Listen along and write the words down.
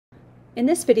In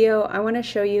this video, I want to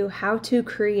show you how to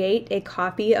create a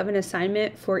copy of an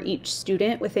assignment for each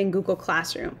student within Google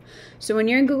Classroom. So when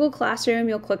you're in Google Classroom,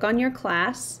 you'll click on your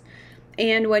class,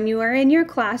 and when you are in your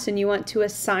class and you want to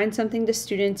assign something to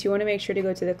students, you want to make sure to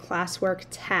go to the Classwork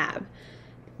tab.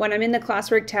 When I'm in the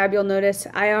Classwork tab, you'll notice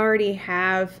I already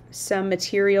have some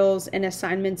materials and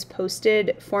assignments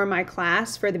posted for my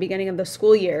class for the beginning of the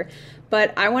school year,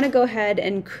 but I want to go ahead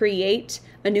and create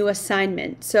a new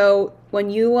assignment. So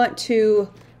when you want to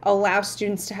allow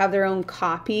students to have their own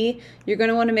copy, you're going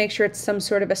to want to make sure it's some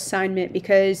sort of assignment,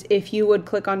 because if you would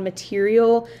click on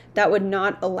material, that would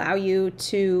not allow you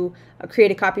to create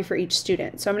a copy for each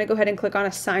student. So I'm going to go ahead and click on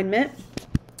assignment.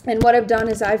 And what I've done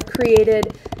is I've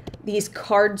created these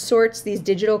card sorts, these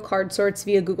digital card sorts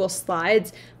via Google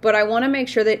Slides, but I want to make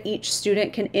sure that each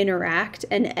student can interact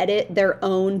and edit their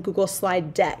own Google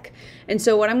Slide deck. And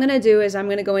so what I'm going to do is I'm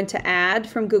going to go into Add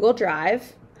from Google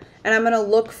Drive, and I'm going to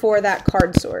look for that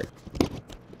card sort.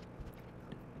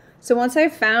 So once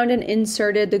I've found and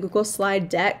inserted the Google Slide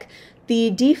deck,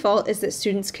 the default is that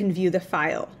students can view the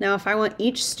file. Now, if I want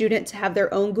each student to have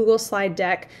their own Google Slide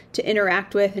deck to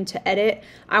interact with and to edit,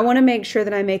 I want to make sure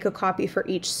that I make a copy for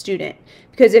each student.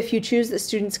 Because if you choose that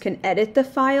students can edit the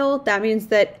file, that means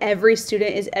that every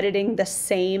student is editing the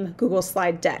same Google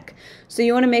Slide deck. So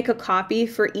you want to make a copy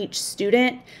for each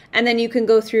student, and then you can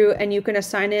go through and you can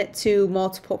assign it to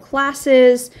multiple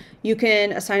classes, you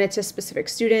can assign it to specific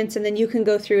students, and then you can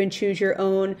go through and choose your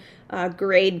own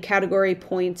grade, category,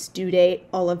 points, due date,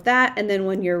 all of that. And then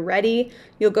when you're ready,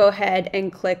 you'll go ahead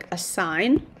and click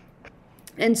Assign.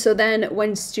 And so then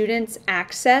when students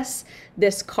access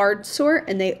this card sort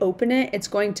and they open it, it's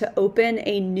going to open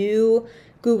a new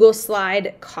Google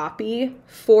Slide copy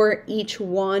for each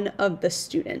one of the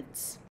students.